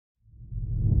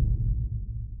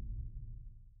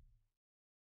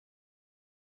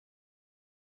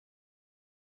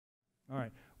All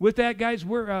right. With that, guys,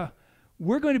 we're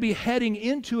going to be heading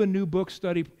into a new book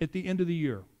study at the end of the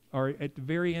year, or at the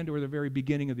very end or the very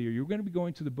beginning of the year. You're going to be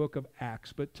going to the book of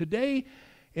Acts. But today,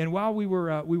 and while we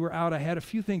were out, I had a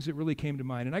few things that really came to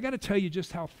mind. And I got to tell you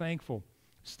just how thankful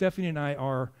Stephanie and I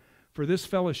are for this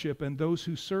fellowship and those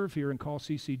who serve here and call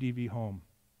CCDV home.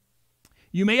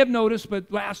 You may have noticed, but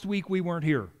last week we weren't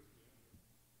here.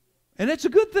 And it's a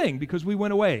good thing because we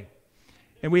went away.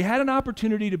 And we had an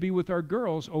opportunity to be with our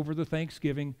girls over the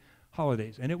Thanksgiving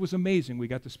holidays. And it was amazing. We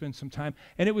got to spend some time.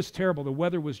 And it was terrible. The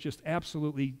weather was just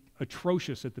absolutely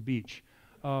atrocious at the beach.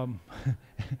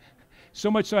 So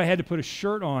much so I had to put a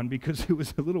shirt on because it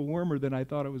was a little warmer than I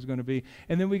thought it was going to be.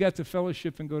 And then we got to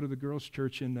fellowship and go to the girls'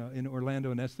 church in Orlando,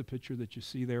 and that's the picture that you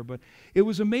see there. But it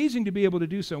was amazing to be able to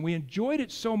do so. And we enjoyed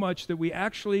it so much that we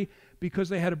actually, because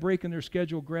they had a break in their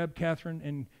schedule, grabbed Catherine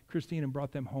and Christine and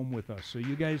brought them home with us. So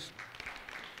you guys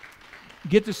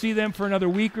get to see them for another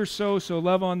week or so, so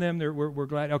love on them. We're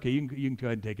glad. Okay, you can go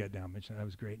ahead and take that down, Mitch. That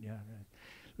was great. Yeah,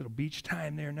 little beach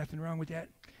time there, nothing wrong with that.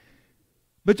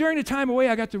 But during the time away,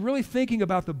 I got to really thinking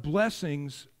about the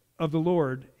blessings of the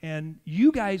Lord, and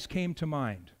you guys came to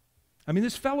mind. I mean,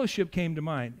 this fellowship came to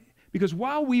mind, because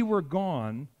while we were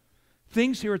gone,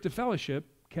 things here at the fellowship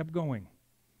kept going.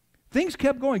 Things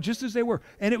kept going just as they were,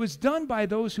 and it was done by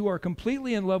those who are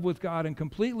completely in love with God and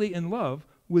completely in love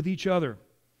with each other.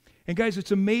 And guys,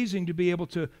 it's amazing to be able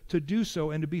to do so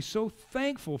and to be so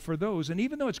thankful for those. And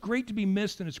even though it's great to be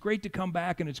missed and it's great to come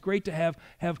back and it's great to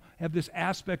have this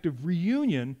aspect of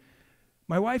reunion,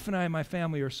 my wife and I and my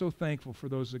family are so thankful for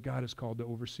those that God has called to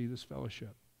oversee this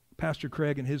fellowship. Pastor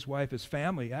Craig and his wife, his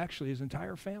family, actually his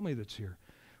entire family that's here.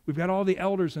 We've got all the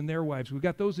elders and their wives. We've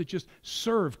got those that just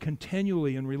serve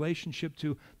continually in relationship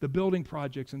to the building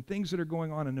projects and things that are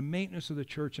going on in the maintenance of the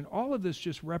church. And all of this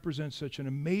just represents such an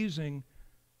amazing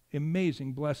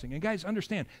blessing. And guys,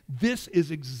 understand, this is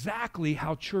exactly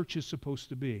how church is supposed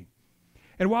to be.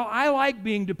 And while I like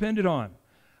being depended on,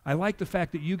 I like the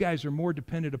fact that you guys are more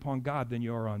dependent upon God than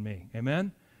you are on me.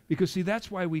 Amen? Because see, that's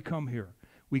why we come here.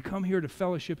 We come here to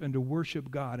fellowship and to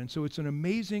worship God. And so it's an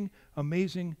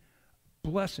amazing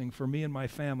blessing for me and my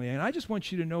family. And I just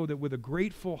want you to know that with a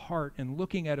grateful heart and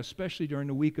looking at, especially during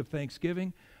the week of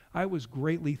Thanksgiving, I was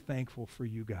greatly thankful for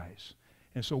you guys.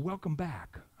 And so welcome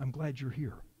back. I'm glad you're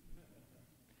here.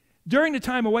 During the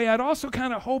time away, I'd also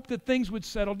kind of hoped that things would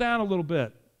settle down a little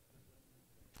bit.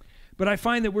 But I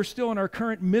find that we're still in our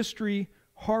current mystery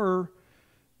horror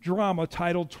drama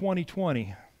titled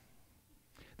 2020.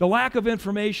 The lack of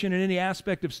information in any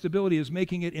aspect of stability is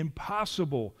making it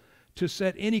impossible to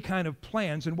set any kind of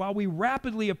plans. And while we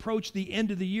rapidly approach the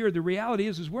end of the year, the reality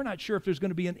is we're not sure if there's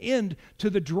going to be an end to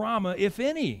the drama, if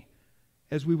any,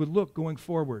 as we would look going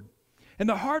forward. And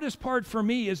the hardest part for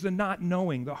me is the not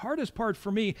knowing. The hardest part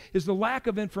for me is the lack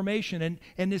of information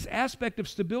and this aspect of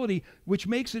stability, which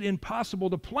makes it impossible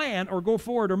to plan or go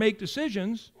forward or make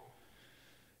decisions.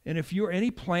 And if you're any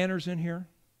planners in here,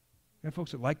 and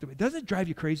folks that like them, doesn't it drive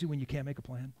you crazy when you can't make a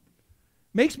plan?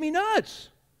 Makes me nuts.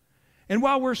 And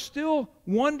while we're still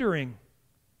wondering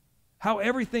how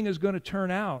everything is going to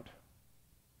turn out,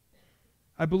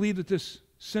 I believe that this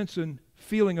sense and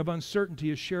feeling of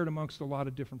uncertainty is shared amongst a lot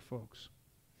of different folks.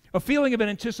 A feeling of an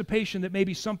anticipation that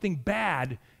maybe something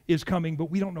bad is coming,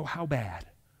 but we don't know how bad.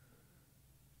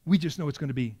 We just know it's going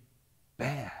to be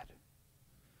bad.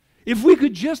 If we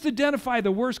could just identify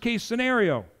the worst case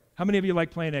scenario, how many of you like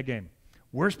playing that game?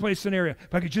 Worst case scenario.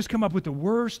 If I could just come up with the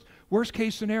worst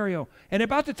case scenario. And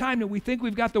about the time that we think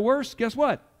we've got the worst, guess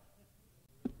what?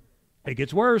 It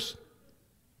gets worse.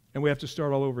 And we have to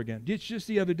start all over again. It's just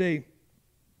the other day,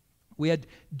 we had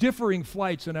differing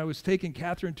flights, and I was taking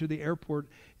Catherine to the airport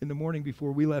in the morning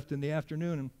before we left in the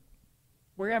afternoon, and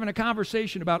we're having a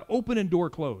conversation about open and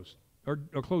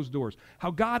closed doors,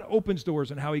 how God opens doors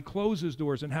and how He closes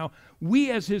doors, and how we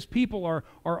as His people are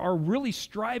really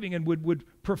striving and would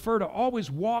prefer to always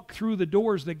walk through the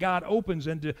doors that God opens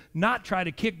and to not try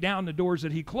to kick down the doors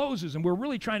that He closes, and we're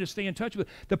really trying to stay in touch with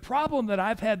it. The problem that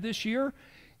I've had this year,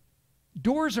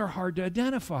 doors are hard to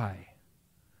identify.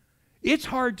 It's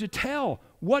hard to tell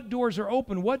what doors are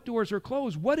open, what doors are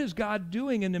closed, what is God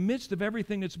doing in the midst of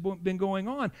everything that's been going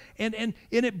on. And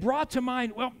it brought to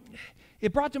mind,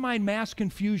 mass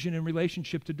confusion in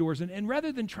relationship to doors. And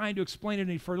rather than trying to explain it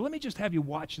any further, let me just have you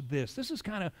watch this. This is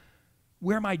kind of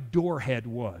where my door head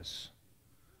was.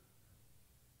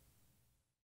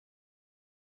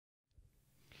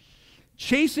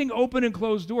 Chasing open and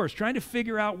closed doors, trying to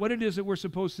figure out what it is that we're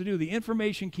supposed to do. The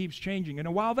information keeps changing.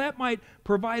 And while that might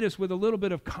provide us with a little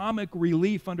bit of comic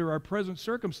relief under our present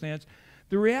circumstance,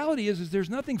 the reality is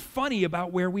there's nothing funny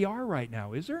about where we are right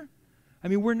now, is there? I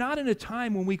mean, we're not in a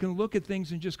time when we can look at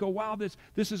things and just go, wow,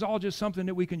 this is all just something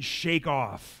that we can shake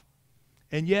off.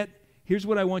 And yet, here's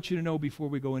what I want you to know before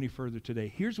we go any further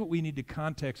today. Here's what we need to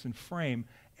context and frame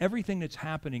everything that's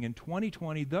happening in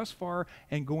 2020 thus far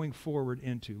and going forward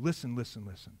into. Listen, listen,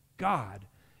 listen. God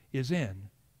is in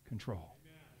control.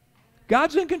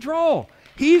 God's in control.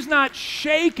 He's not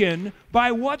shaken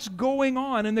by what's going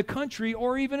on in the country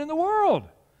or even in the world.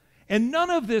 And none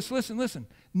of this, listen,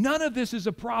 none of this is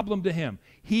a problem to him.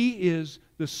 He is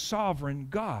the sovereign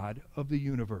God of the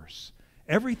universe.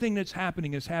 Everything that's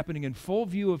happening is happening in full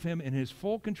view of him, in his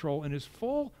full control, in his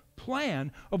full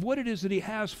plan of what it is that he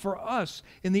has for us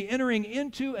in the entering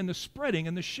into and the spreading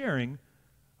and the sharing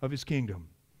of his kingdom.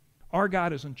 Our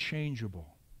God is unchangeable.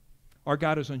 Our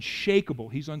God is unshakable.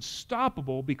 He's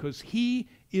unstoppable because he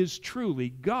is truly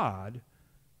God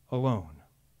alone.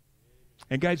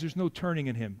 And guys, there's no turning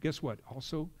in him. Guess what?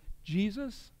 Also,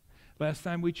 Jesus, last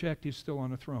time we checked, he's still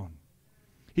on the throne.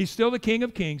 He's still the King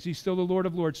of Kings. He's still the Lord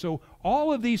of Lords. So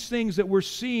all of these things that we're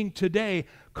seeing today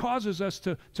causes us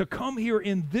to come here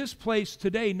in this place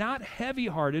today, not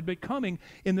heavy-hearted, but coming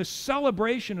in the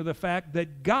celebration of the fact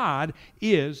that God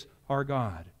is our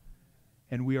God,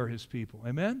 and we are his people.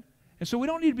 Amen? And so we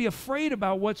don't need to be afraid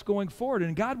about what's going forward,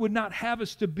 and God would not have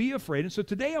us to be afraid. And so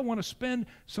today I want to spend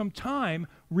some time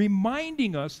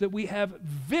reminding us that we have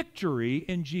victory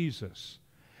in Jesus,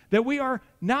 that we are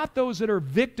not those that are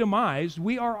victimized,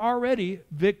 we are already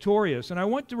victorious. And I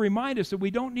want to remind us that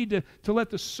we don't need to let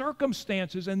the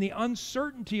circumstances and the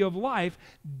uncertainty of life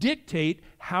dictate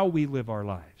how we live our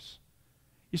lives.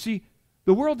 You see,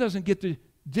 the world doesn't get to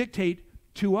dictate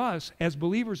to us as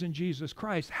believers in Jesus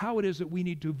Christ how it is that we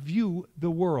need to view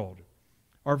the world.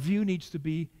 Our view needs to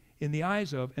be in the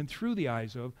eyes of and through the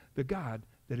eyes of the God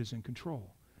that is in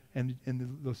control and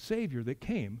the Savior that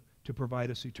came to provide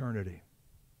us eternity.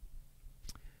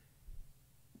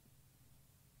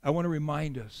 I want to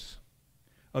remind us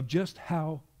of just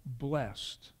how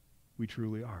blessed we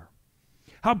truly are.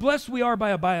 How blessed we are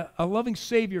by a loving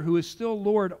Savior who is still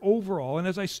Lord over all. And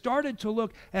as I started to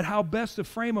look at how best to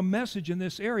frame a message in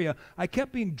this area, I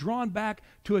kept being drawn back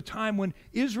to a time when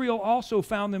Israel also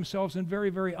found themselves in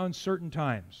very, very uncertain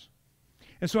times.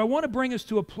 And so I want to bring us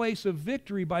to a place of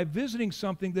victory by visiting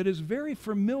something that is very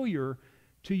familiar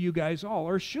to you guys all,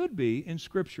 or should be in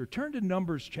Scripture. Turn to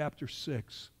Numbers chapter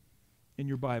 6 in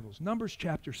your Bibles. Numbers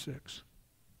chapter 6.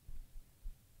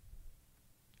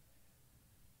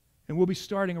 And we'll be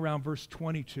starting around verse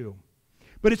 22.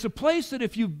 But it's a place that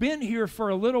if you've been here for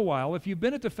a little while, if you've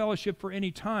been at the fellowship for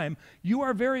any time, you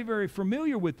are very, very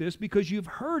familiar with this because you've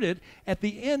heard it at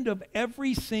the end of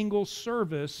every single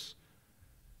service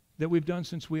that we've done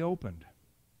since we opened.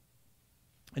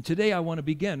 And today I want to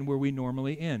begin where we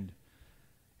normally end.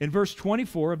 In verse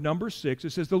 24 of Numbers 6,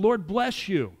 it says, "The Lord bless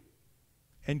you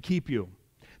and keep you.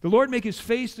 The Lord make his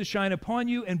face to shine upon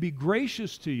you and be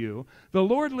gracious to you. The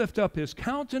Lord lift up his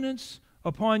countenance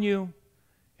upon you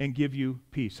and give you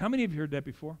peace." How many of you heard that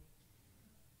before?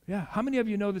 Yeah. How many of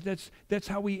you know that that's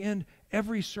how we end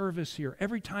every service here,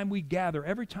 every time we gather,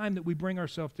 every time that we bring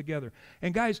ourselves together?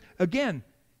 And guys, again,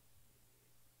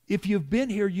 if you've been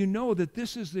here, you know that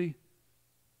this is the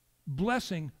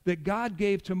blessing that God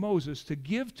gave to Moses to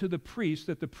give to the priests,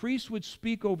 that the priests would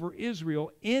speak over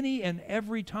Israel any and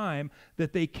every time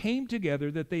that they came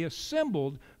together, that they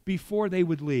assembled before they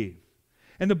would leave.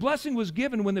 And the blessing was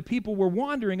given when the people were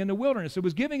wandering in the wilderness. It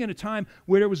was given in a time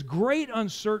where there was great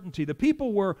uncertainty. The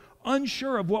people were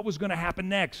unsure of what was going to happen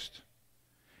next.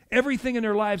 Everything in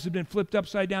their lives had been flipped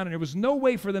upside down, and there was no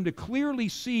way for them to clearly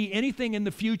see anything in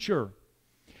the future.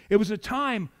 It was a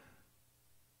time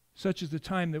such as the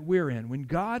time that we're in, when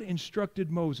God instructed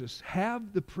Moses,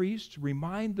 have the priests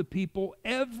remind the people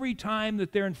every time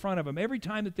that they're in front of them, every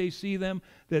time that they see them,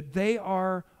 that they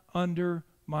are under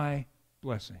my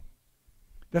blessing.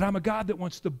 That I'm a God that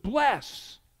wants to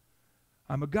bless.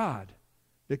 I'm a God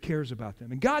that cares about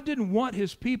them. And God didn't want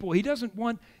his people, he doesn't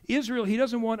want Israel, he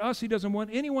doesn't want us, he doesn't want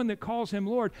anyone that calls him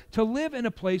Lord to live in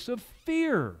a place of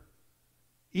fear,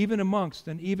 even amongst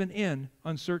and even in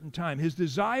uncertain time. His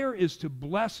desire is to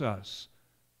bless us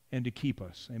and to keep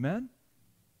us. Amen?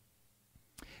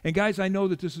 And guys, I know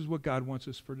that this is what God wants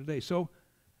us for today. So,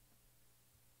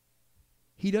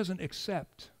 he doesn't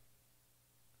accept.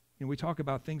 We talk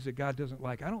about things that God doesn't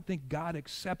like. I don't think God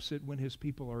accepts it when his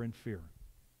people are in fear.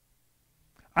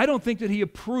 I don't think that he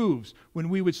approves when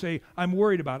we would say, I'm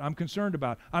worried about, I'm concerned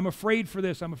about, I'm afraid for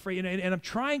this, I'm afraid. And I'm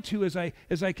trying to, as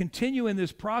I continue in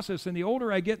this process, and the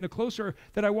older I get and the closer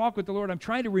that I walk with the Lord, I'm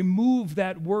trying to remove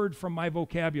that word from my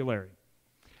vocabulary.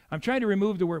 I'm trying to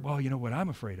remove the word, well, you know what I'm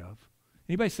afraid of.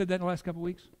 Anybody said that in the last couple of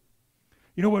weeks?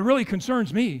 You know what really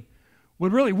concerns me?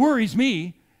 what really worries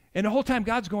me, and the whole time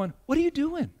God's going, what are you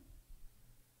doing?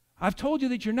 I've told you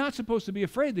that you're not supposed to be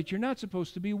afraid, that you're not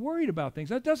supposed to be worried about things.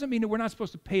 That doesn't mean that we're not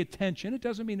supposed to pay attention. It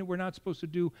doesn't mean that we're not supposed to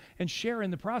do and share in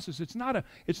the process. It's not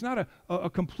a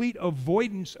complete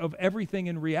avoidance of everything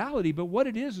in reality, but what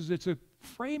it is it's a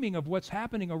framing of what's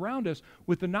happening around us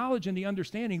with the knowledge and the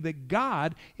understanding that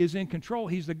God is in control.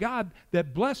 He's the God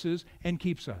that blesses and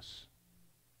keeps us.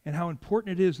 And how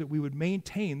important it is that we would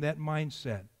maintain that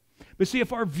mindset. But see,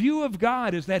 if our view of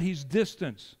God is that He's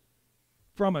distant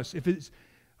from us, if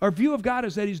our view of God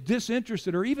is that He's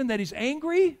disinterested or even that He's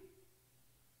angry,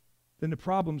 then the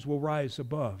problems will rise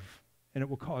above and it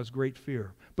will cause great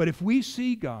fear. But if we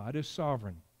see God as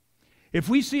sovereign, if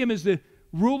we see Him as the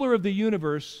ruler of the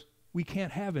universe, we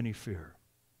can't have any fear.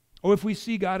 Or if we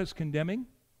see God as condemning,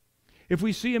 if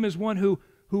we see Him as one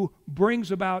who brings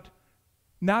about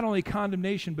not only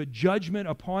condemnation but judgment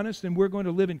upon us, then we're going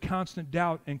to live in constant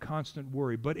doubt and constant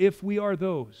worry. But if we are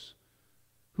those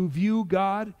who view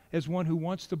God as one who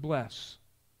wants to bless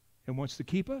and wants to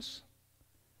keep us,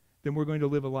 then we're going to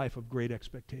live a life of great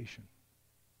expectation,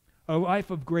 a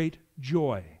life of great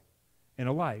joy, and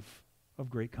a life of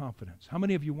great confidence. How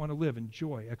many of you want to live in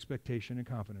joy, expectation, and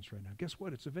confidence right now? Guess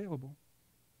what? It's available.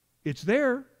 It's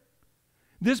there.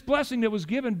 This blessing that was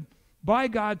given by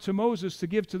God to Moses to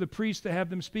give to the priests to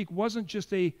have them speak wasn't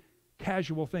just a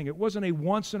casual thing. It wasn't a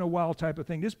once-in-a-while type of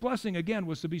thing. This blessing, again,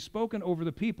 was to be spoken over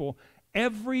the people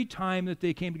every time that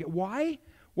they came together. Why?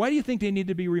 Why do you think they need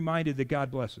to be reminded that God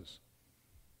blesses?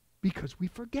 Because we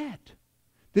forget.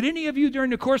 Did any of you during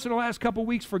the course of the last couple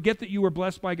weeks forget that you were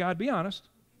blessed by God? Be honest.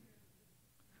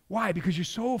 Why? Because you're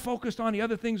so focused on the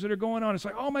other things that are going on. It's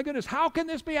like, oh my goodness, how can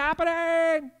this be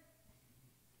happening?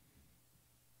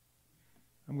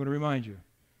 I'm going to remind you,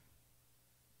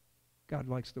 God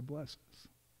likes to bless us.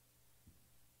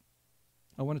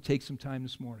 I want to take some time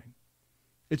this morning.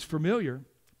 It's familiar,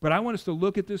 but I want us to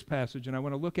look at this passage, and I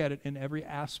want to look at it in every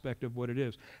aspect of what it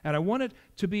is. And I want it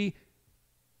to be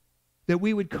that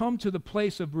we would come to the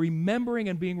place of remembering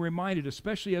and being reminded,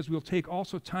 especially as we'll take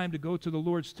also time to go to the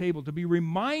Lord's table, to be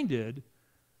reminded,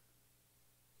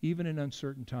 even in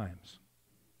uncertain times,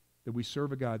 that we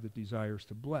serve a God that desires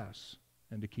to bless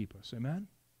and to keep us. Amen?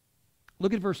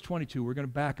 Look at verse 22. We're going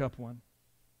to back up one.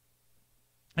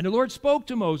 And the Lord spoke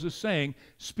to Moses, saying,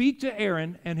 speak to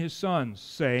Aaron and his sons,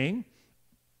 saying,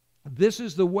 this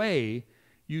is the way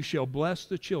you shall bless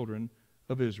the children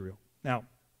of Israel. Now,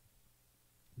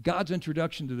 God's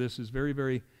introduction to this is very,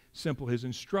 very simple. His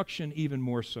instruction even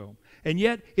more so. And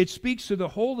yet, it speaks to the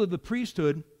whole of the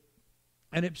priesthood,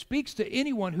 and it speaks to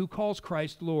anyone who calls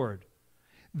Christ Lord.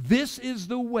 This is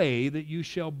the way that you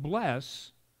shall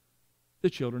bless the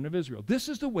children of Israel. This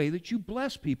is the way that you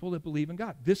bless people that believe in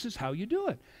God. This is how you do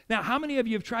it. Now, how many of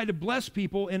you have tried to bless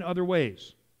people in other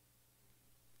ways?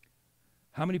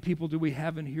 How many people do we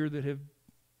have in here that have,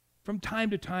 from time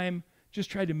to time,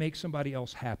 just tried to make somebody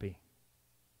else happy?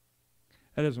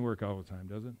 That doesn't work all the time,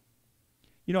 does it?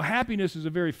 You know, happiness is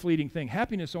a very fleeting thing.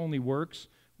 Happiness only works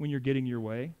when you're getting your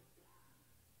way.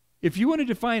 If you want to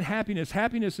define happiness,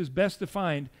 happiness is best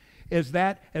defined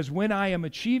as when I am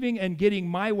achieving and getting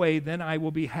my way, then I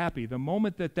will be happy. The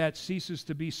moment that that ceases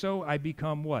to be so, I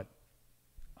become what?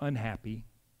 Unhappy.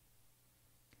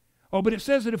 Oh, but it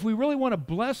says that if we really want to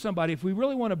bless somebody, if we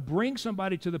really want to bring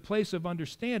somebody to the place of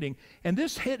understanding, and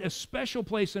this hit a special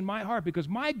place in my heart because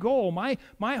my goal, my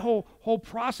whole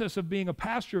process of being a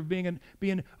pastor, of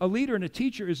being a leader and a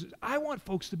teacher is I want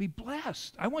folks to be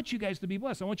blessed. I want you guys to be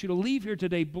blessed. I want you to leave here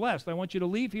today blessed. I want you to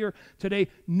leave here today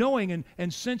knowing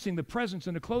and sensing the presence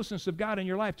and the closeness of God in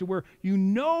your life to where you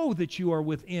know that you are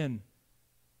within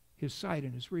His sight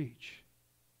and His reach.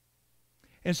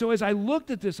 And so as I looked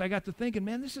at this, I got to thinking,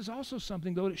 man, this is also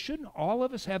something, though, that shouldn't all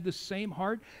of us have the same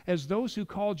heart as those who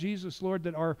call Jesus Lord,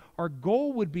 that our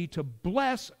goal would be to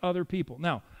bless other people.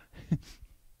 Now,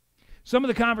 some of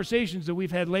the conversations that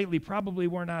we've had lately probably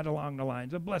were not along the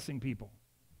lines of blessing people.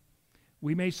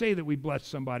 We may say that we blessed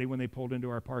somebody when they pulled into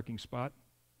our parking spot,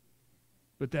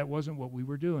 but that wasn't what we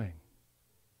were doing.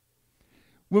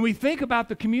 When we think about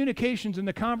the communications and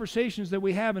the conversations that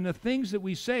we have and the things that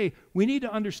we say, we need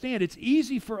to understand it's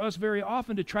easy for us very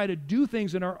often to try to do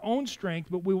things in our own strength,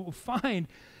 but we will find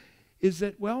is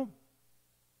that, well,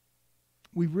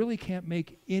 we really can't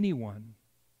make anyone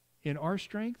in our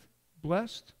strength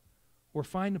blessed or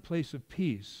find a place of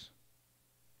peace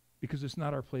because it's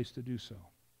not our place to do so.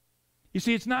 You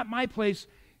see, it's not my place.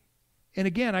 And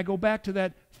again, I go back to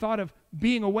that thought of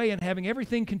being away and having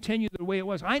everything continue the way it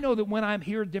was. I know that when I'm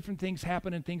here, different things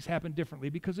happen and things happen differently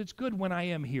because it's good when I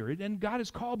am here. And God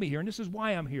has called me here, and this is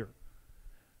why I'm here.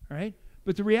 All right?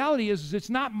 But the reality is it's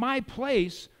not my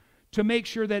place to make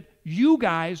sure that you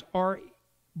guys are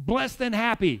blessed and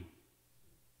happy.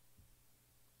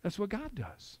 That's what God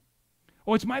does.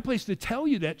 Oh, it's my place to tell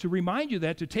you that, to remind you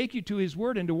that, to take you to His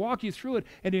Word and to walk you through it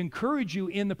and to encourage you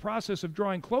in the process of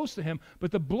drawing close to Him.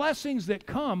 But the blessings that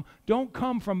come don't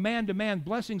come from man to man.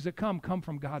 Blessings that come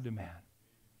from God to man.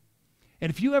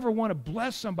 And if you ever want to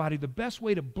bless somebody, the best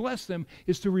way to bless them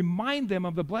is to remind them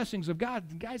of the blessings of God.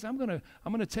 And guys, I'm going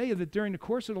to tell you that during the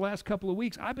course of the last couple of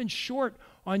weeks, I've been short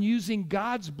on using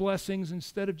God's blessings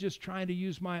instead of just trying to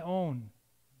use my own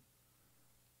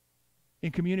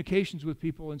in communications with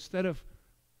people. Instead of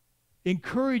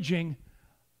encouraging,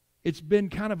 it's been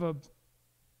kind of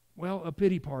a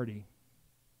pity party.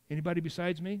 Anybody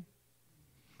besides me?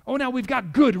 Oh, now we've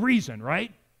got good reason,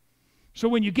 right? So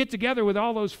when you get together with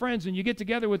all those friends and you get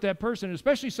together with that person,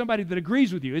 especially somebody that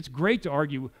agrees with you, it's great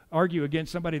to argue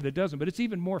against somebody that doesn't, but it's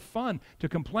even more fun to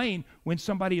complain when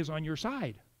somebody is on your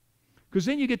side. Because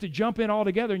then you get to jump in all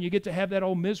together and you get to have that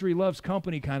old misery loves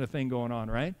company kind of thing going on,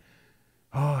 right?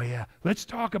 Oh, yeah, let's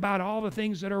talk about all the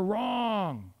things that are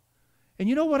wrong. And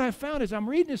you know what I found is I'm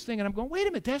reading this thing and I'm going, wait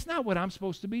a minute, that's not what I'm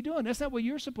supposed to be doing. That's not what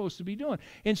you're supposed to be doing.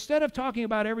 Instead of talking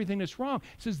about everything that's wrong,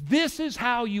 it says this is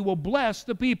how you will bless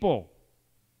the people.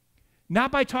 Not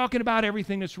by talking about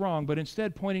everything that's wrong, but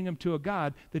instead pointing them to a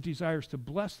God that desires to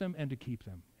bless them and to keep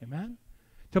them. Amen?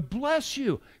 To bless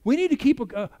you. We need to keep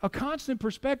a constant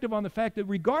perspective on the fact that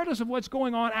regardless of what's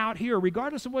going on out here,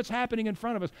 regardless of what's happening in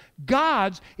front of us,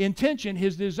 God's intention,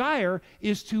 His desire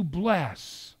is to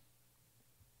bless.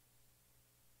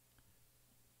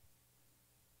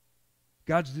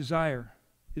 God's desire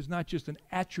is not just an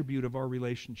attribute of our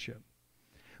relationship,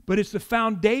 but it's the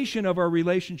foundation of our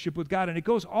relationship with God, and it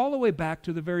goes all the way back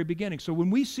to the very beginning. So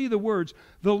when we see the words,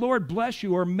 the Lord bless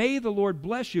you, or may the Lord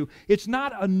bless you, it's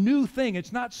not a new thing.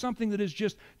 It's not something that is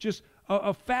just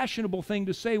a fashionable thing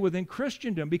to say within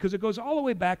Christendom, because it goes all the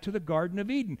way back to the Garden of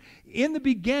Eden. In the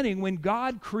beginning, when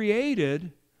God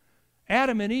created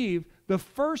Adam and Eve, the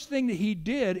first thing that He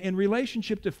did in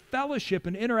relationship to fellowship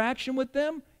and interaction with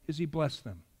them is He blessed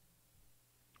them.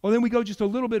 Well, then we go just a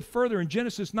little bit further in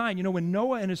Genesis 9. You know, when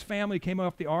Noah and his family came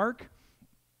off the ark,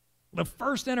 the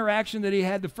first interaction that he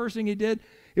had, the first thing he did,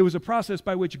 it was a process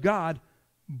by which God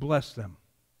blessed them.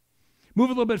 Move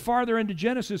a little bit farther into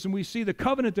Genesis and we see the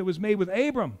covenant that was made with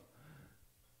Abram.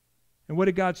 And what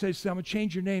did God say? He said, I'm going to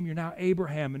change your name. You're now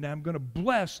Abraham, and I'm going to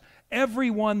bless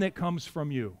everyone that comes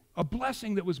from you. A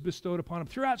blessing that was bestowed upon him.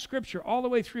 Throughout Scripture, all the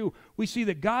way through, we see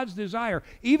that God's desire,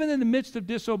 even in the midst of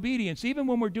disobedience, even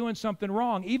when we're doing something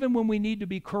wrong, even when we need to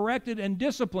be corrected and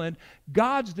disciplined,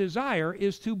 God's desire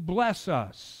is to bless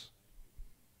us.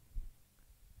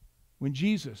 When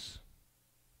Jesus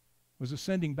was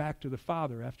ascending back to the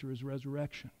Father after His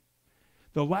resurrection,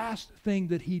 the last thing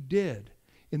that He did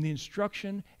in the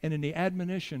instruction and in the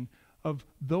admonition of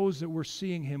those that were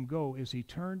seeing Him go is He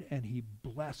turned and He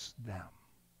blessed them.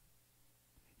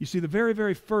 You see, the very,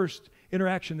 very first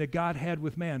interaction that God had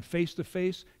with man,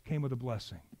 face-to-face, came with a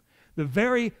blessing. The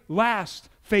very last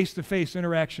face-to-face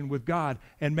interaction with God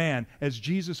and man, as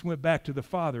Jesus went back to the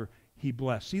Father, He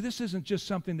blessed. See, this isn't just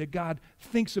something that God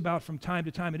thinks about from time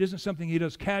to time. It isn't something He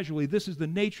does casually. This is the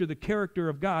nature, the character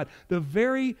of God. The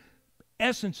very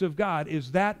essence of God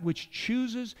is that which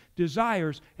chooses,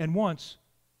 desires, and wants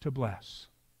to bless.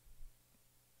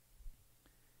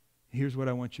 Here's what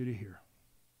I want you to hear.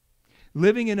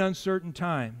 Living in uncertain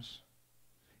times,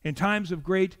 in times of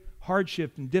great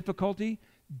hardship and difficulty,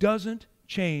 doesn't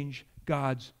change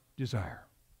God's desire.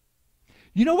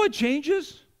 You know what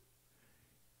changes?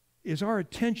 Is our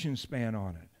attention span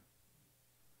on it.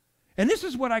 And this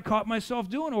is what I caught myself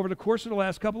doing over the course of the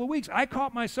last couple of weeks. I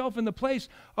caught myself in the place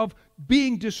of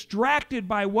being distracted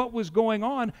by what was going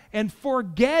on and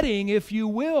forgetting, if you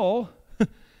will,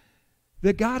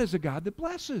 that God is a God that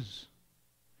blesses.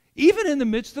 Even in the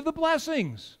midst of the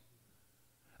blessings.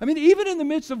 I mean, even in the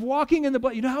midst of walking in the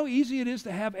blessing. You know how easy it is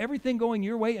to have everything going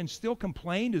your way and still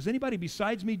complain? Does anybody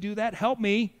besides me do that? Help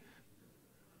me.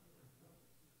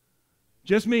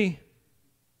 Just me.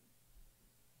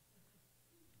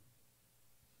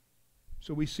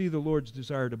 So we see the Lord's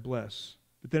desire to bless.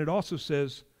 But then it also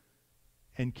says,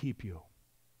 and keep you.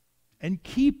 And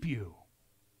keep you.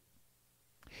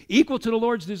 Equal to the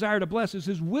Lord's desire to bless is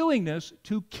His willingness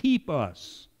to keep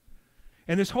us.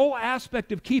 And this whole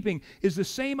aspect of keeping is the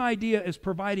same idea as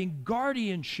providing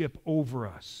guardianship over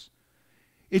us.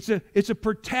 It's a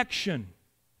protection.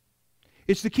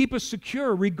 It's to keep us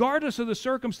secure regardless of the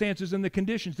circumstances and the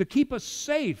conditions, to keep us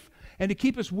safe and to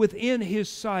keep us within His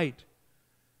sight.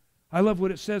 I love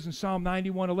what it says in Psalm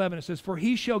 91:11. It says, for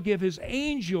He shall give His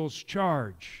angels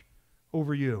charge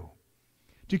over you,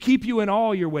 to keep you in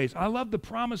all your ways. I love the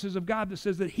promises of God that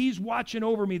says that He's watching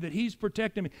over me, that He's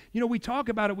protecting me. You know, we talk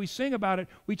about it, we sing about it,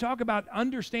 we talk about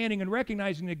understanding and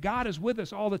recognizing that God is with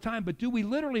us all the time, but do we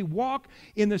literally walk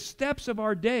in the steps of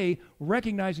our day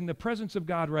recognizing the presence of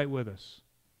God right with us?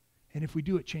 And if we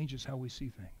do, it changes how we see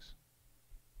things.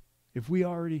 If we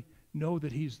already know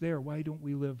that He's there, why don't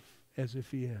we live as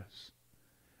if He is?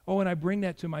 Oh, and I bring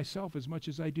that to myself as much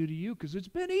as I do to you, because it's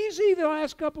been easy the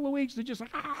last couple of weeks to just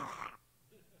like,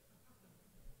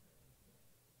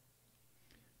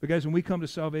 But guys, when we come to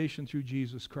salvation through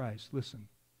Jesus Christ, listen,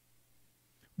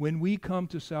 when we come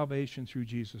to salvation through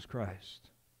Jesus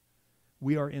Christ,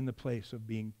 we are in the place of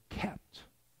being kept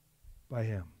by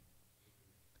Him.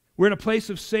 We're in a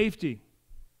place of safety,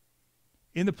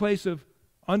 in the place of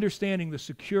understanding the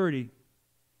security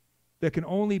that can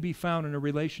only be found in a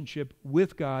relationship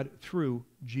with God through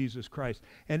Jesus Christ.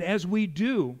 And as we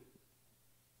do,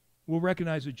 we'll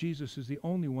recognize that Jesus is the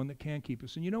only one that can keep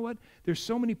us. And you know what? There's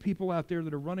so many people out there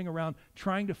that are running around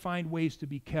trying to find ways to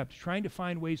be kept, trying to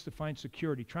find ways to find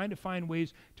security, trying to find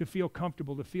ways to feel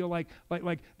comfortable, to feel like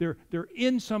they're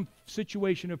in some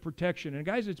situation of protection. And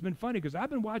guys, it's been funny because I've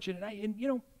been watching it, and you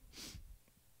know,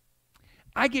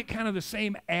 I get kind of the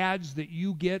same ads that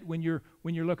you get when you're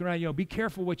looking around. You know, be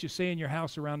careful what you say in your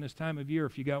house around this time of year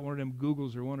if you got one of them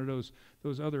Googles or one of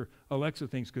those other Alexa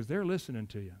things, because they're listening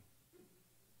to you.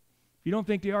 If you don't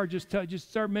think they are, just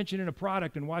start mentioning a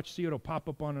product and watch, see it'll pop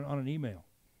up on an email.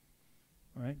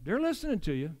 All right? They're listening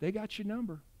to you. They got your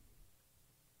number.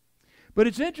 But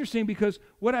it's interesting because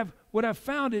what I've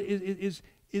found is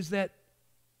that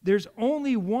there's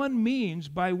only one means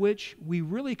by which we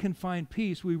really can find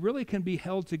peace, we really can be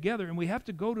held together, and we have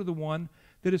to go to the one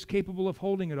that is capable of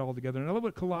holding it all together. And I love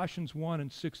what Colossians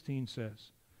 1:16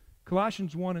 says.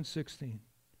 Colossians 1:16.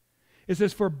 It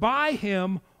says, "For by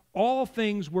Him all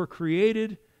things were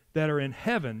created that are in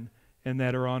heaven and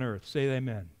that are on earth." Say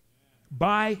amen.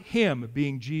 By Him,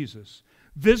 being Jesus,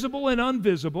 visible and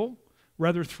invisible,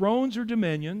 whether thrones or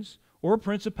dominions, or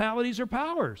principalities or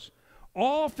powers.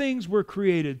 All things were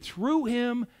created through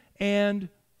Him and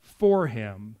for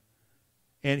Him,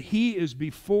 and He is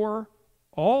before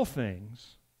all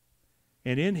things,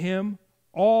 and in Him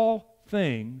all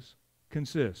things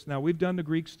consist. Now, we've done the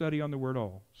Greek study on the word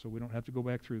all, so we don't have to go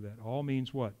back through that. All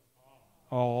means what?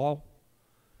 All.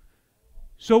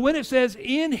 So when it says,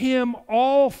 in Him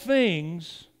all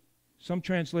things, some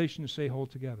translations say hold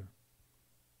together,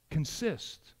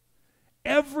 consist.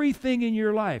 Everything in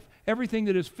your life, everything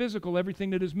that is physical,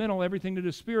 everything that is mental, everything that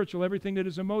is spiritual, everything that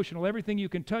is emotional, everything you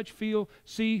can touch, feel,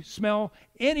 see, smell,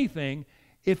 anything,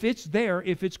 if it's there,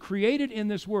 if it's created in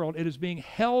this world, it is being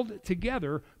held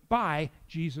together by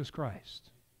Jesus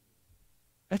Christ.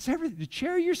 That's everything. The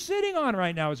chair you're sitting on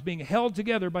right now is being held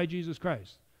together by Jesus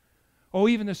Christ. Oh,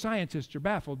 even the scientists are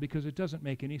baffled because it doesn't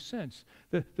make any sense.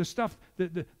 The stuff,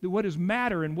 what is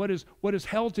matter and what is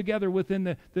held together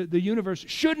within the universe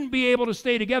shouldn't be able to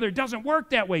stay together. It doesn't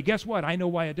work that way. Guess what? I know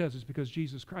why it does. It's because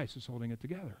Jesus Christ is holding it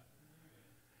together.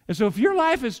 And so if your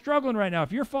life is struggling right now,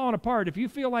 if you're falling apart, if you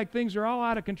feel like things are all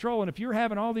out of control, and if you're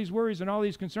having all these worries and all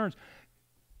these concerns,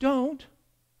 don't.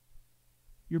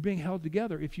 You're being held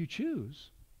together if you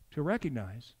choose to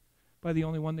recognize by the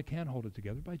only one that can hold it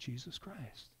together, by Jesus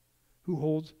Christ, who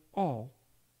holds all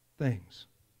things.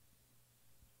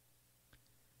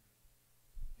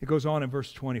 It goes on in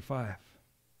verse 25.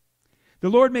 The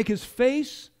Lord make His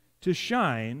face to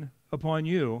shine upon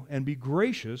you and be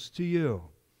gracious to you.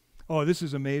 Oh, this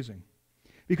is amazing.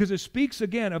 Because it speaks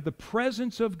again of the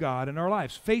presence of God in our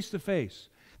lives, face to face.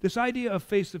 This idea of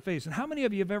face to face. And how many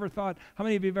of you have ever thought, how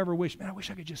many of you have ever wished, man, I wish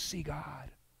I could just see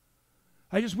God.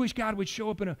 I just wish God would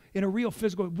show up in a real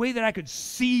physical way that I could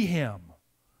see Him.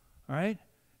 All right?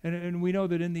 And we know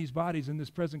that in these bodies, in this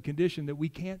present condition, that we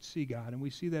can't see God. And we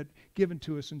see that given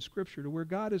to us in Scripture, to where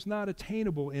God is not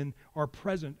attainable in our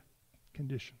present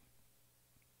condition.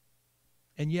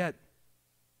 And yet,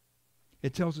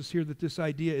 it tells us here that this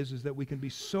idea is that we can be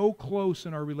so close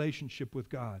in our relationship with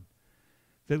God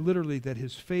that literally that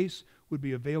His face would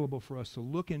be available for us to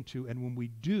look into. And when we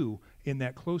do, in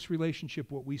that close relationship,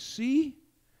 what we see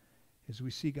is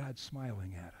we see God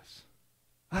smiling at us.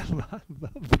 I love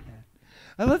that.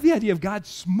 I love the idea of God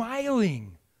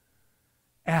smiling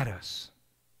at us.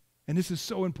 And this is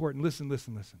so important. Listen.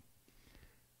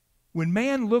 When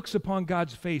man looks upon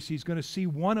God's face, he's going to see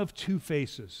one of two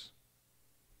faces.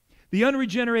 The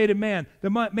unregenerated man, the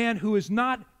man who is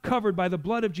not covered by the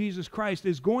blood of Jesus Christ,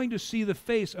 is going to see the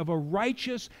face of a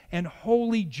righteous and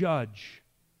holy judge.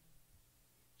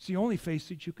 It's the only face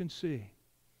that you can see.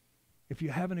 if you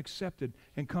haven't accepted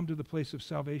and come to the place of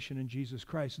salvation in Jesus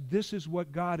Christ, this is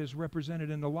what God has represented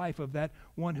in the life of that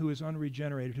one who is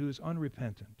unregenerated, who is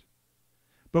unrepentant.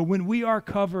 But when we are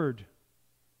covered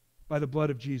by the blood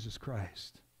of Jesus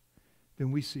Christ,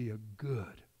 then we see a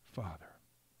good Father.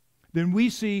 Then we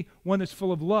see one that's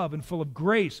full of love and full of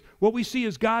grace. What we see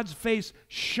is God's face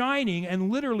shining and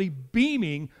literally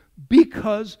beaming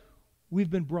because we've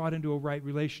been brought into a right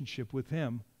relationship with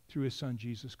Him through His Son,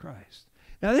 Jesus Christ.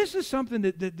 Now, this is something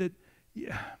that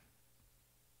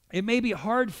it may be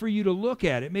hard for you to look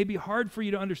at. It may be hard for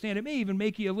you to understand. It may even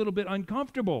make you a little bit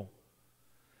uncomfortable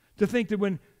to think that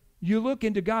when you look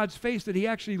into God's face that He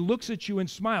actually looks at you and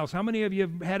smiles. How many of you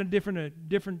have had a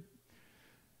different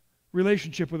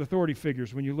relationship with authority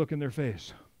figures when you look in their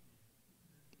face?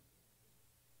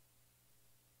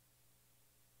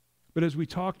 But as we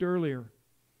talked earlier,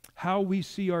 how we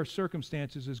see our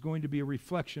circumstances is going to be a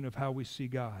reflection of how we see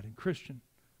God. And Christian,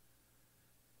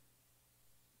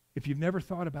 if you've never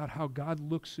thought about how God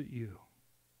looks at you,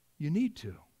 you need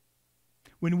to.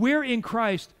 When we're in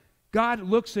Christ, God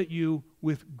looks at you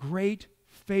with great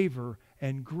favor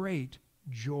and great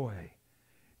joy.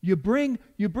 You bring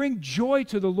joy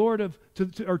to the Lord to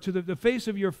the face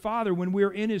of your Father when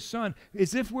we're in His Son,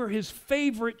 as if we're His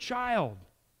favorite child.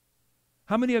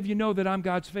 How many of you know that I'm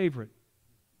God's favorite?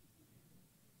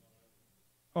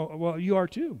 Oh, well, you are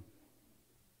too.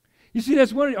 You see,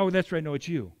 that's one. Oh, that's right. No, it's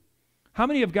you. How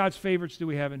many of God's favorites do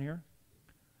we have in here?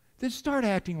 Then start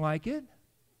acting like it.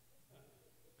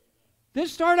 Then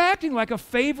start acting like a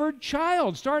favored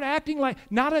child. Start acting like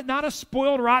not a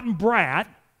spoiled, rotten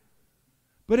brat,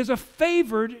 but as a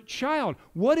favored child.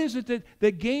 What is it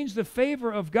that gains the favor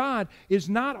of God is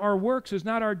not our works, is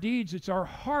not our deeds. It's our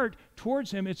heart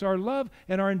towards Him. It's our love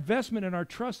and our investment and our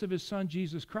trust of His Son,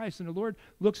 Jesus Christ. And the Lord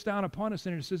looks down upon us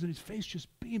and it says, and His face just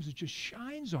beams. It just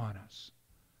shines on us.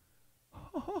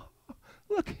 Oh,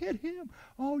 look at Him.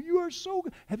 Oh, you are so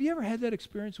good. Have you ever had that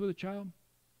experience with a child?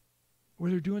 Where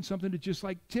they're doing something that just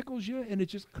like tickles you and it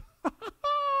just,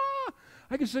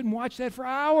 I can sit and watch that for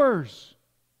hours.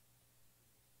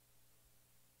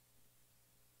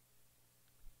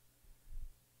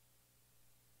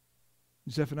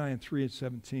 Zephaniah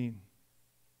 3:17.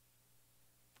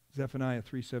 Zephaniah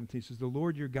 3:17 says, the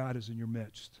Lord your God is in your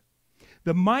midst.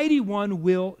 The mighty one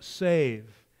will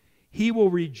save. He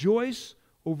will rejoice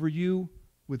over you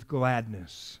with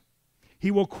gladness.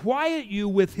 He will quiet you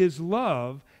with His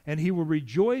love, and He will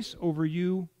rejoice over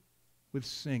you with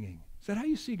singing. Is that how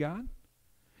you see God?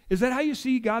 Is that how you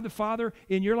see God the Father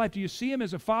in your life? Do you see Him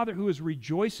as a Father who is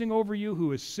rejoicing over you,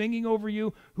 who is singing over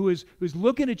you, who's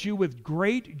looking at you with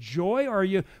great joy? Or are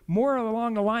you more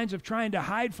along the lines of trying to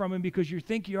hide from Him because you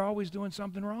think you're always doing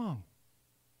something wrong?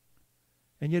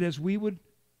 And yet as we would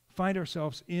find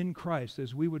ourselves in Christ,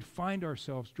 as we would find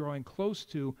ourselves drawing close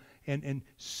to and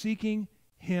seeking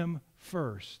Him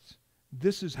first,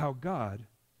 this is how God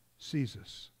sees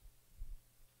us.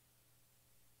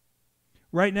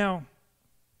 Right now,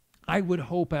 I would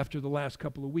hope after the last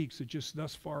couple of weeks that just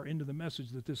thus far into the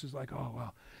message that this is like, oh,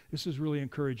 wow, this is really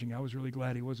encouraging. I was really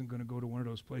glad he wasn't going to go to one of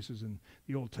those places in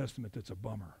the Old Testament that's a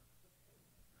bummer.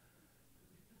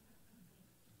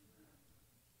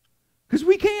 Because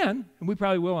we can, and we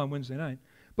probably will on Wednesday night.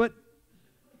 But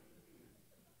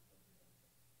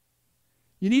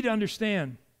you need to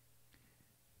understand,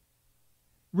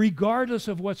 regardless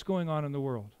of what's going on in the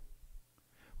world,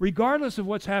 regardless of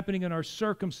what's happening in our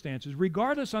circumstances,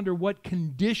 regardless under what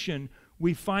condition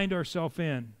we find ourselves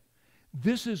in,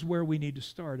 this is where we need to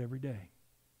start every day.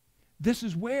 This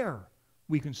is where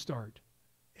we can start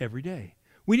every day.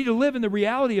 We need to live in the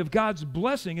reality of God's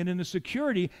blessing and in the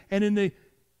security and in the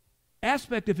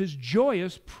aspect of His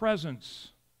joyous presence.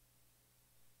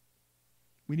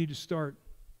 We need to start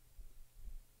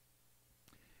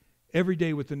every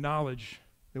day with the knowledge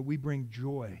that we bring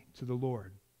joy to the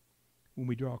Lord when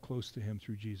we draw close to Him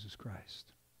through Jesus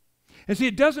Christ. And see,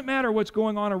 it doesn't matter what's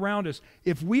going on around us.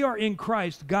 If we are in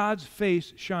Christ, God's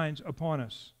face shines upon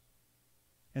us.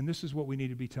 And this is what we need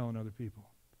to be telling other people.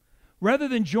 Rather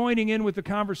than joining in with the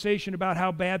conversation about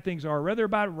how bad things are, rather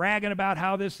about ragging about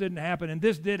how this didn't happen and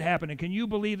this did happen and can you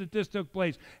believe that this took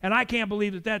place and I can't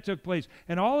believe that that took place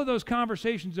and all of those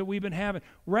conversations that we've been having,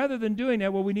 rather than doing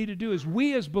that, what we need to do is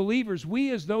we as believers,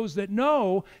 we as those that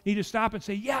know, need to stop and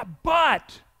say, yeah,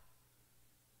 but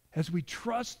as we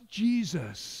trust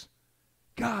Jesus,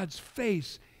 God's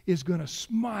face is going to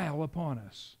smile upon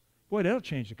us. Boy, that'll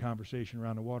change the conversation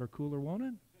around the water cooler, won't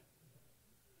it?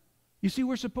 You see,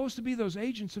 we're supposed to be those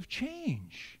agents of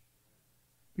change.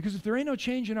 Because if there ain't no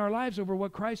change in our lives over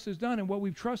what Christ has done and what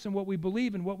we trust and what we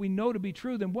believe and what we know to be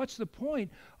true, then what's the point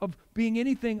of being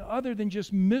anything other than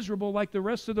just miserable like the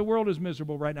rest of the world is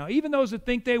miserable right now? Even those that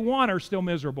think they won are still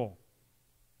miserable.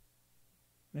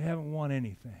 They haven't won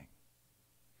anything.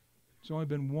 There's only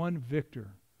been one victor,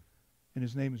 and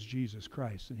his name is Jesus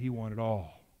Christ, and he won it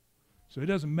all. So it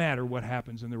doesn't matter what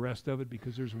happens in the rest of it,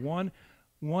 because there's one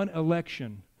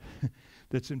election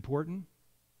that's important,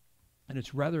 and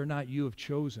it's whether or not you have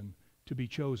chosen to be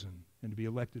chosen and to be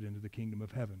elected into the kingdom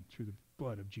of heaven through the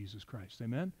blood of Jesus Christ.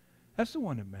 Amen? That's the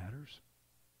one that matters.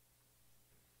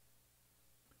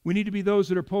 We need to be those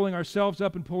that are pulling ourselves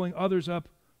up and pulling others up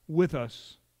with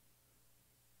us.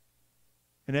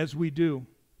 And as we do,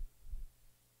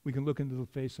 we can look into the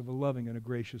face of a loving and a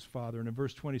gracious Father. And in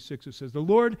verse 26 it says, "The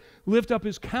Lord lift up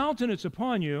his countenance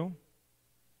upon you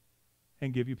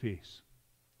and give you peace."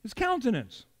 His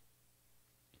countenance.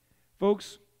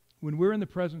 Folks, when we're in the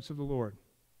presence of the Lord,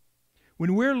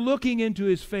 when we're looking into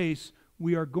his face,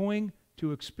 we are going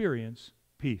to experience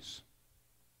peace.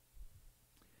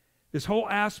 This whole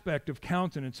aspect of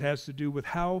countenance has to do with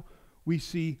how we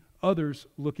see others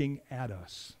looking at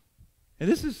us. And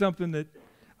this is something that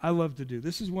I love to do.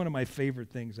 This is one of my favorite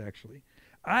things, actually.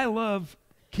 I love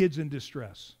kids in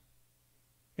distress.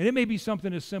 And it may be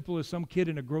something as simple as some kid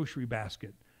in a grocery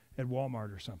basket at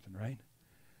Walmart or something, right?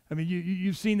 I mean,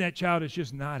 you've seen that child is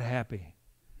just not happy,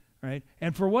 right?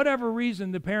 And for whatever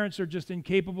reason, the parents are just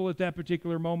incapable at that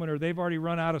particular moment, or they've already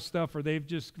run out of stuff, or they've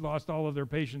just lost all of their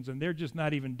patience, and they're just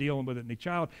not even dealing with it. And the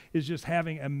child is just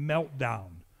having a meltdown,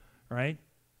 right?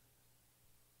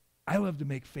 I love to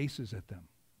make faces at them.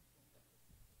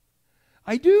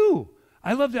 I do.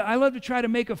 I love to try to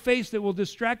make a face that will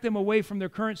distract them away from their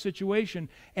current situation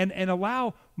and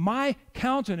allow my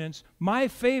countenance, my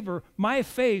favor, my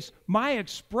face, my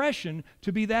expression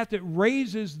to be that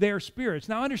raises their spirits.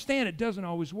 Now understand, it doesn't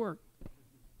always work.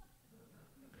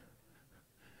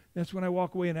 That's when I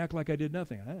walk away and act like I did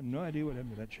nothing. I have no idea what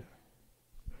happened to that child.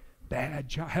 Bad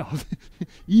child.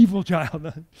 Evil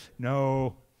child.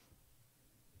 No.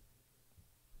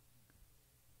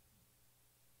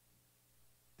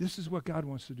 This is what God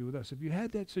wants to do with us. Have you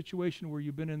had that situation where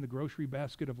you've been in the grocery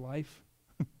basket of life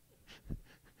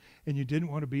and you didn't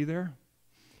want to be there?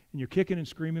 And you're kicking and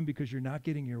screaming because you're not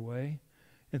getting your way,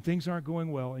 and things aren't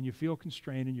going well, and you feel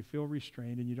constrained and you feel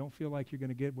restrained, and you don't feel like you're going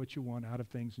to get what you want out of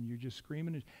things, and you're just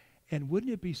screaming. And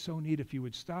wouldn't it be so neat if you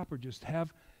would stop or just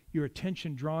have your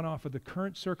attention drawn off of the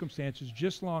current circumstances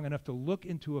just long enough to look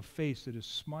into a face that is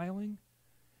smiling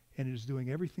and it is doing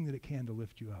everything that it can to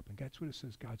lift you up. And that's what it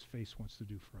says God's face wants to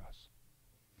do for us.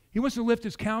 He wants to lift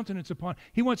his countenance upon.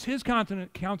 He wants his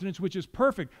countenance, which is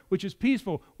perfect, which is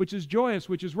peaceful, which is joyous,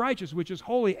 which is righteous, which is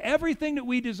holy. Everything that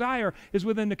we desire is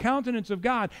within the countenance of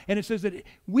God. And it says that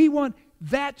we want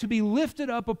that to be lifted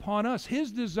up upon us.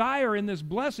 His desire in this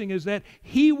blessing is that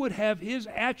he would have his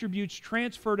attributes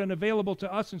transferred and available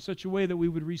to us in such a way that we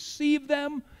would receive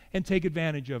them and take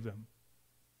advantage of them.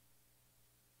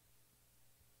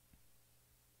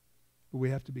 But we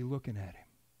have to be looking at him.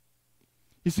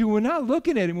 You see, when we're not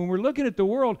looking at him, when we're looking at the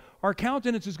world, our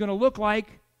countenance is going to look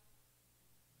like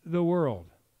the world.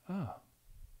 Oh.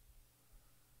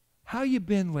 How you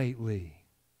been lately?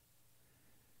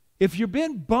 If you've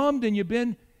been bummed and you've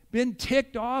been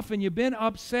ticked off and you've been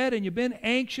upset and you've been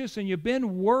anxious and you've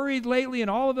been worried lately and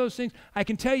all of those things, I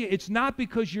can tell you it's not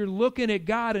because you're looking at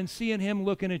God and seeing him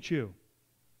looking at you.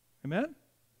 Amen?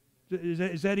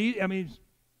 Is that easy? I mean,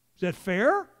 is that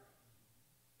fair?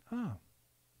 Oh.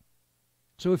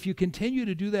 So if you continue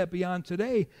to do that beyond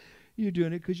today, you're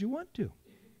doing it because you want to.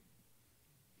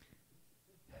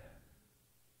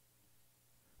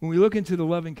 When we look into the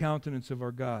loving countenance of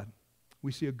our God,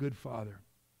 we see a good Father.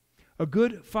 A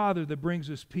good Father that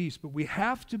brings us peace, but we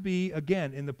have to be,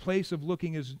 again, in the place of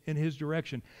looking in his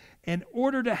direction in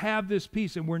order to have this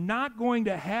peace. And we're not going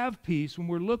to have peace when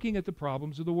we're looking at the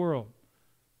problems of the world.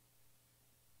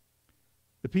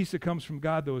 The peace that comes from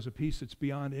God, though, is a peace that's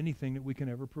beyond anything that we can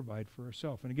ever provide for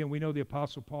ourselves. And again, we know the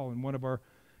Apostle Paul in one of our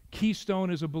keystone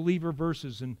as a believer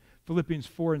verses in Philippians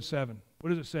 4 and 7.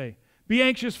 What does it say? Be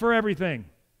anxious for everything.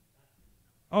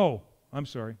 Oh, I'm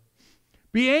sorry.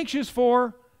 Be anxious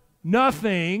for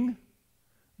nothing,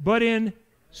 but in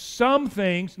some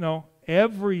things, no,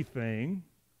 everything,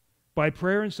 by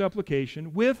prayer and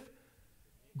supplication, with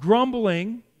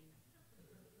grumbling.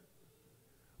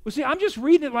 Well, see, I'm just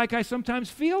reading it like I sometimes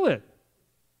feel it.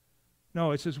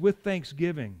 No, it says, with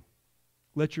thanksgiving,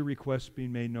 let your requests be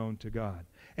made known to God.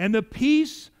 And the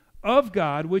peace of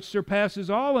God, which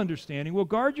surpasses all understanding, will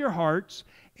guard your hearts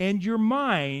and your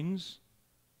minds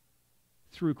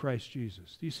through Christ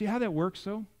Jesus. Do you see how that works,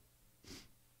 though?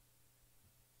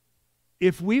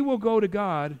 if we will go to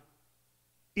God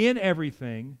in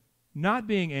everything, not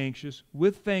being anxious,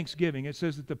 with thanksgiving, it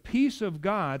says that the peace of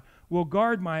God will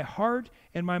guard my heart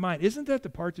and my mind. Isn't that the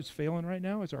part that's failing right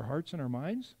now, is our hearts and our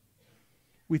minds?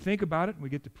 We think about it and we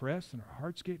get depressed and our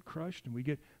hearts get crushed and we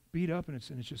get beat up and it's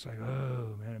just like,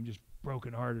 oh man, I'm just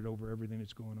brokenhearted over everything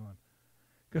that's going on.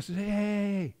 God says,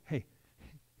 hey,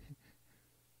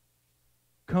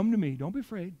 come to me. Don't be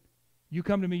afraid. You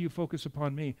come to me, you focus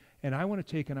upon me, and I want to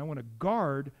take and I want to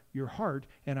guard your heart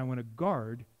and I want to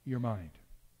guard your mind.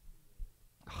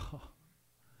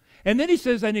 And then he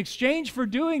says, in exchange for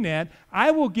doing that,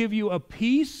 I will give you a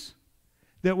peace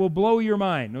that will blow your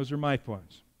mind. Those are my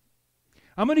points.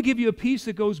 I'm going to give you a peace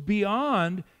that goes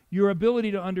beyond your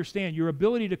ability to understand, your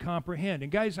ability to comprehend.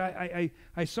 And guys, I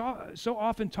so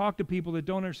often talk to people that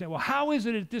don't understand, well, how is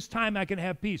it at this time I can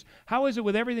have peace? How is it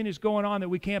with everything that's going on that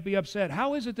we can't be upset?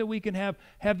 How is it that we can have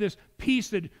this peace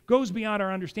that goes beyond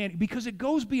our understanding? Because it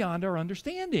goes beyond our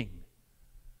understanding.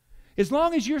 As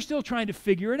long as you're still trying to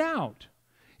figure it out,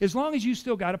 as long as you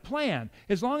still got a plan,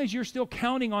 as long as you're still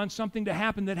counting on something to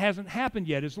happen that hasn't happened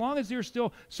yet, as long as there's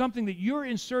still something that you're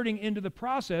inserting into the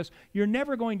process, you're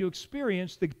never going to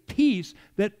experience the peace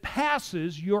that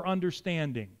passes your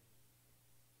understanding.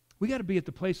 We got to be at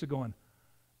the place of going,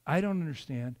 I don't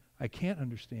understand, I can't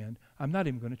understand, I'm not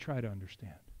even going to try to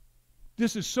understand.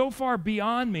 This is so far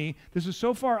beyond me, this is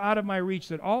so far out of my reach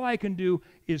that all I can do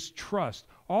is trust.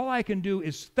 All I can do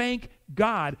is thank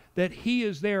God that He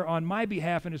is there on my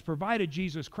behalf and has provided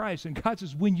Jesus Christ. And God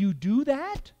says, when you do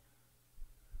that,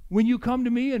 when you come to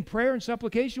me in prayer and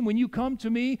supplication, when you come to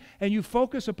me and you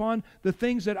focus upon the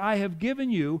things that I have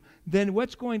given you, then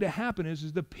what's going to happen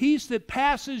is the peace that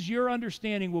passes your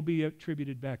understanding will be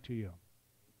attributed back to you.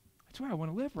 That's where I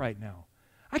want to live right now.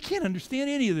 I can't understand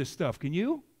any of this stuff, can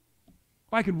you?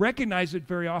 I can recognize it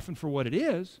very often for what it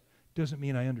is. Doesn't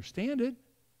mean I understand it. And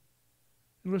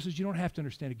the Lord says, you don't have to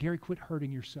understand it. Garry, quit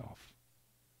hurting yourself.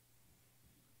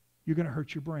 You're going to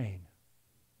hurt your brain.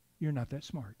 You're not that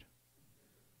smart.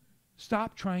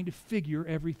 Stop trying to figure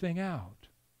everything out.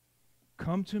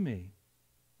 Come to me.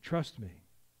 Trust me.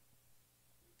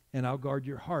 And I'll guard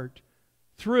your heart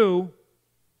through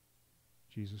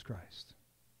Jesus Christ.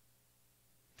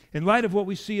 In light of what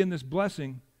we see in this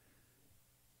blessing,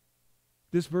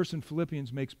 this verse in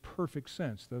Philippians makes perfect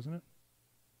sense, doesn't it?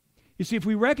 You see, if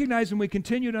we recognize and we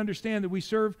continue to understand that we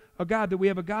serve a God, that we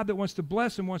have a God that wants to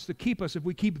bless and wants to keep us, if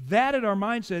we keep that at our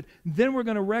mindset, then we're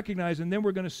going to recognize and then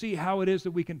we're going to see how it is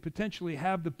that we can potentially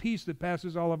have the peace that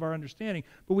passes all of our understanding.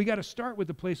 But we got to start with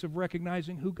the place of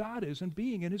recognizing who God is and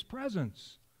being in His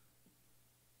presence.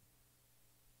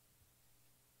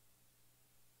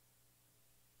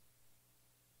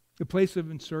 The place of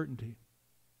uncertainty.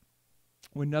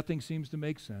 When nothing seems to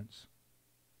make sense,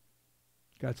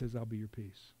 God says, I'll be your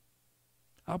peace.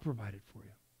 I'll provide it for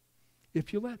you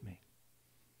if you let me.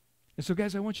 And so,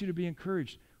 guys, I want you to be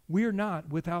encouraged. We're not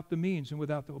without the means and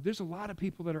without the hope. There's a lot of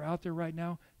people that are out there right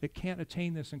now that can't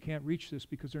attain this and can't reach this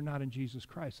because they're not in Jesus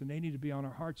Christ. And they need to be on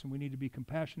our hearts, and we need to be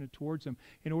compassionate towards them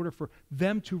in order for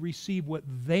them to receive what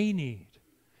they need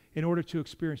in order to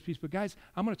experience peace. But, guys,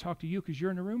 I'm going to talk to you because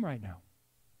you're in the room right now.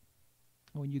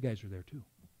 Oh, and you guys are there too.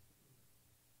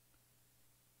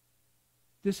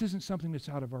 This isn't something that's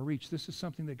out of our reach. This is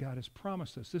something that God has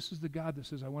promised us. This is the God that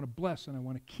says, I want to bless and I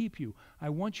want to keep you. I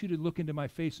want you to look into my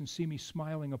face and see me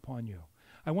smiling upon you.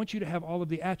 I want you to have all of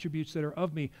the attributes that are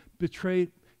of me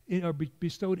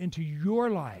bestowed into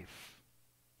your life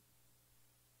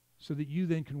so that you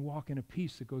then can walk in a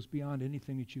peace that goes beyond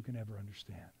anything that you can ever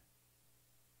understand.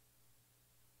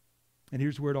 And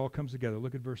here's where it all comes together.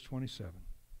 Look at verse 27.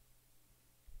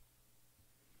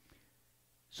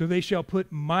 So they shall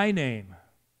put my name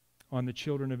on the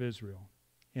children of Israel,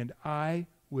 and I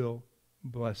will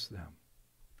bless them.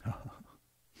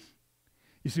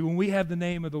 You see, when we have the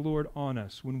name of the Lord on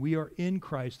us, when we are in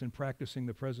Christ and practicing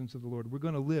the presence of the Lord, we're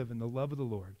going to live in the love of the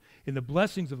Lord, in the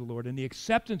blessings of the Lord, in the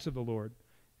acceptance of the Lord,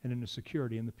 and in the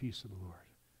security and the peace of the Lord.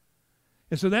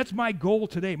 And so that's my goal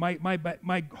today.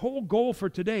 My whole goal for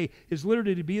today is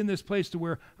literally to be in this place to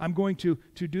where I'm going to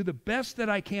do the best that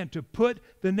I can to put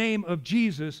the name of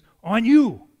Jesus on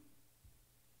you.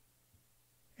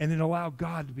 And then allow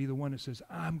God to be the one that says,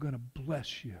 I'm going to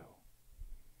bless you.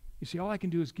 You see, all I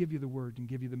can do is give you the word and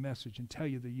give you the message and tell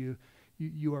you that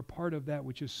you are part of that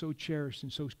which is so cherished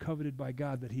and so coveted by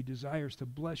God that He desires to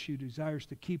bless you, desires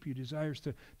to keep you, desires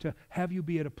to have you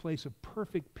be at a place of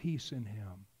perfect peace in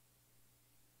Him.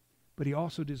 But He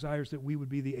also desires that we would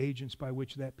be the agents by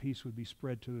which that peace would be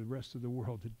spread to the rest of the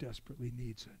world that desperately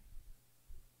needs it.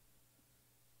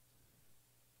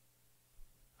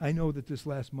 I know that this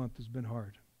last month has been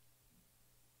hard.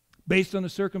 based on the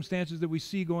circumstances that we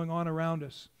see going on around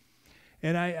us.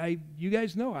 And you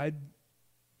guys know, I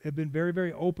have been very,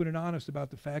 very open and honest about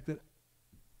the fact that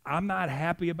I'm not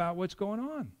happy about what's going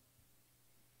on.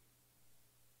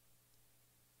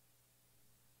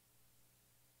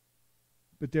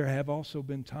 But there have also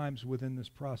been times within this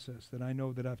process that I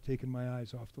know that I've taken my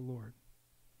eyes off the Lord.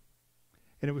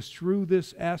 And it was through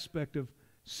this aspect of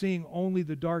seeing only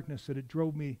the darkness that it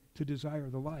drove me to desire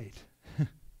the light.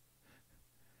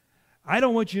 I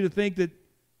don't want you to think that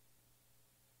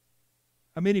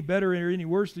I'm any better or any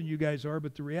worse than you guys are,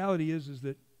 but the reality is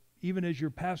that even as your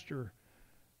pastor,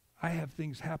 I have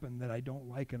things happen that I don't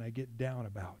like and I get down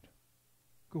about.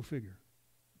 Go figure.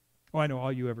 Oh, I know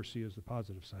all you ever see is the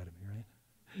positive side of me, right?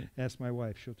 Ask my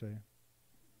wife, she'll tell you.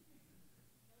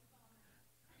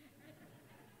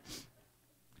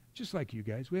 Just like you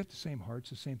guys, we have the same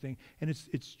hearts, the same thing. And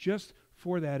it's just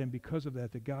for that and because of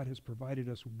that God has provided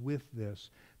us with this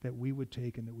that we would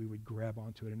take and that we would grab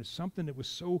onto it. And it's something that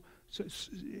was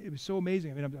it was so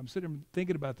amazing. I mean, I'm sitting there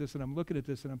thinking about this and I'm looking at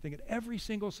this and I'm thinking every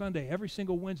single Sunday, every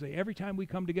single Wednesday, every time we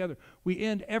come together, we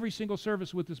end every single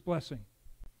service with this blessing.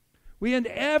 We end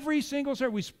every single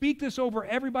service. We speak this over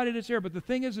everybody that's here. But the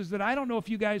thing is that I don't know if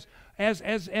you guys, as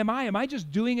am I just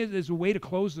doing it as a way to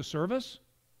close the service?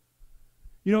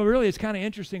 You know, really, it's kind of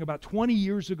interesting. About 20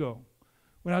 years ago,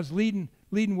 when I was leading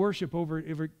worship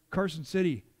over Carson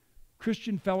City,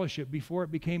 Christian Fellowship, before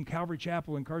it became Calvary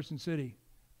Chapel in Carson City,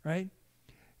 right?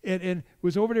 And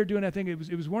was over there doing that thing.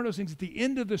 It was one of those things. At the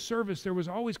end of the service, there was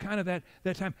always kind of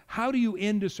that time. How do you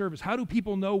end a service? How do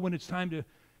people know when it's time to,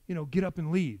 get up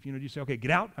and leave? Do you say, okay,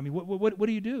 get out? I mean, what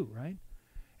do you do, right?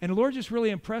 And the Lord just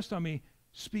really impressed on me,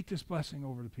 speak this blessing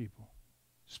over the people.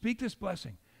 Speak this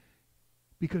blessing.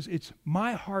 Because it's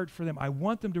my heart for them. I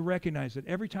want them to recognize that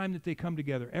every time that they come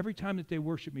together, every time that they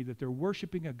worship me, that they're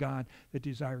worshiping a God that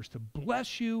desires to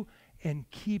bless you and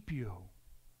keep you.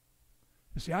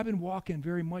 You see, I've been walking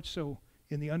very much so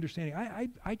in the understanding.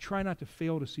 I try not to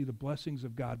fail to see the blessings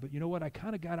of God, but you know what? I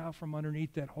kind of got out from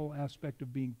underneath that whole aspect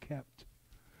of being kept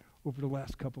over the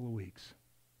last couple of weeks.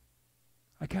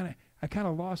 I kind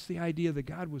of lost the idea that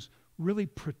God was really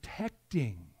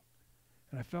protecting.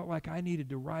 And I felt like I needed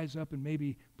to rise up and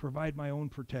maybe provide my own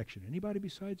protection. Anybody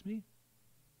besides me?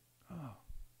 Oh.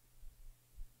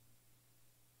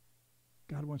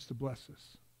 God wants to bless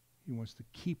us. He wants to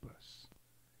keep us.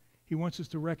 He wants us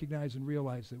to recognize and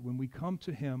realize that when we come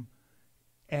to Him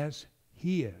as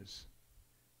He is,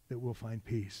 that we'll find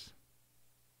peace.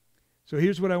 So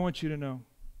here's what I want you to know,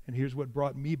 and here's what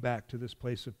brought me back to this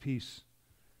place of peace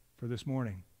for this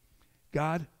morning.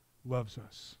 God loves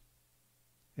us.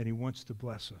 And He wants to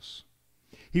bless us.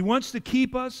 He wants to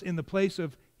keep us in the place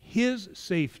of His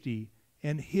safety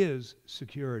and His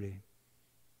security.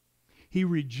 He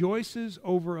rejoices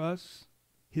over us.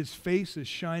 His face is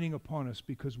shining upon us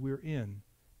because we're in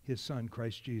His Son,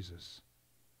 Christ Jesus.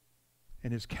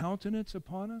 And His countenance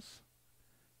upon us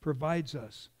provides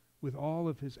us with all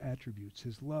of His attributes,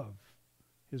 His love,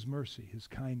 His mercy, His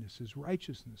kindness, His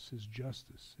righteousness, His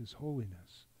justice, His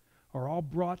holiness, are all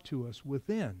brought to us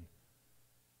within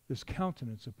this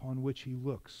countenance upon which He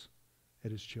looks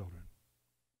at His children.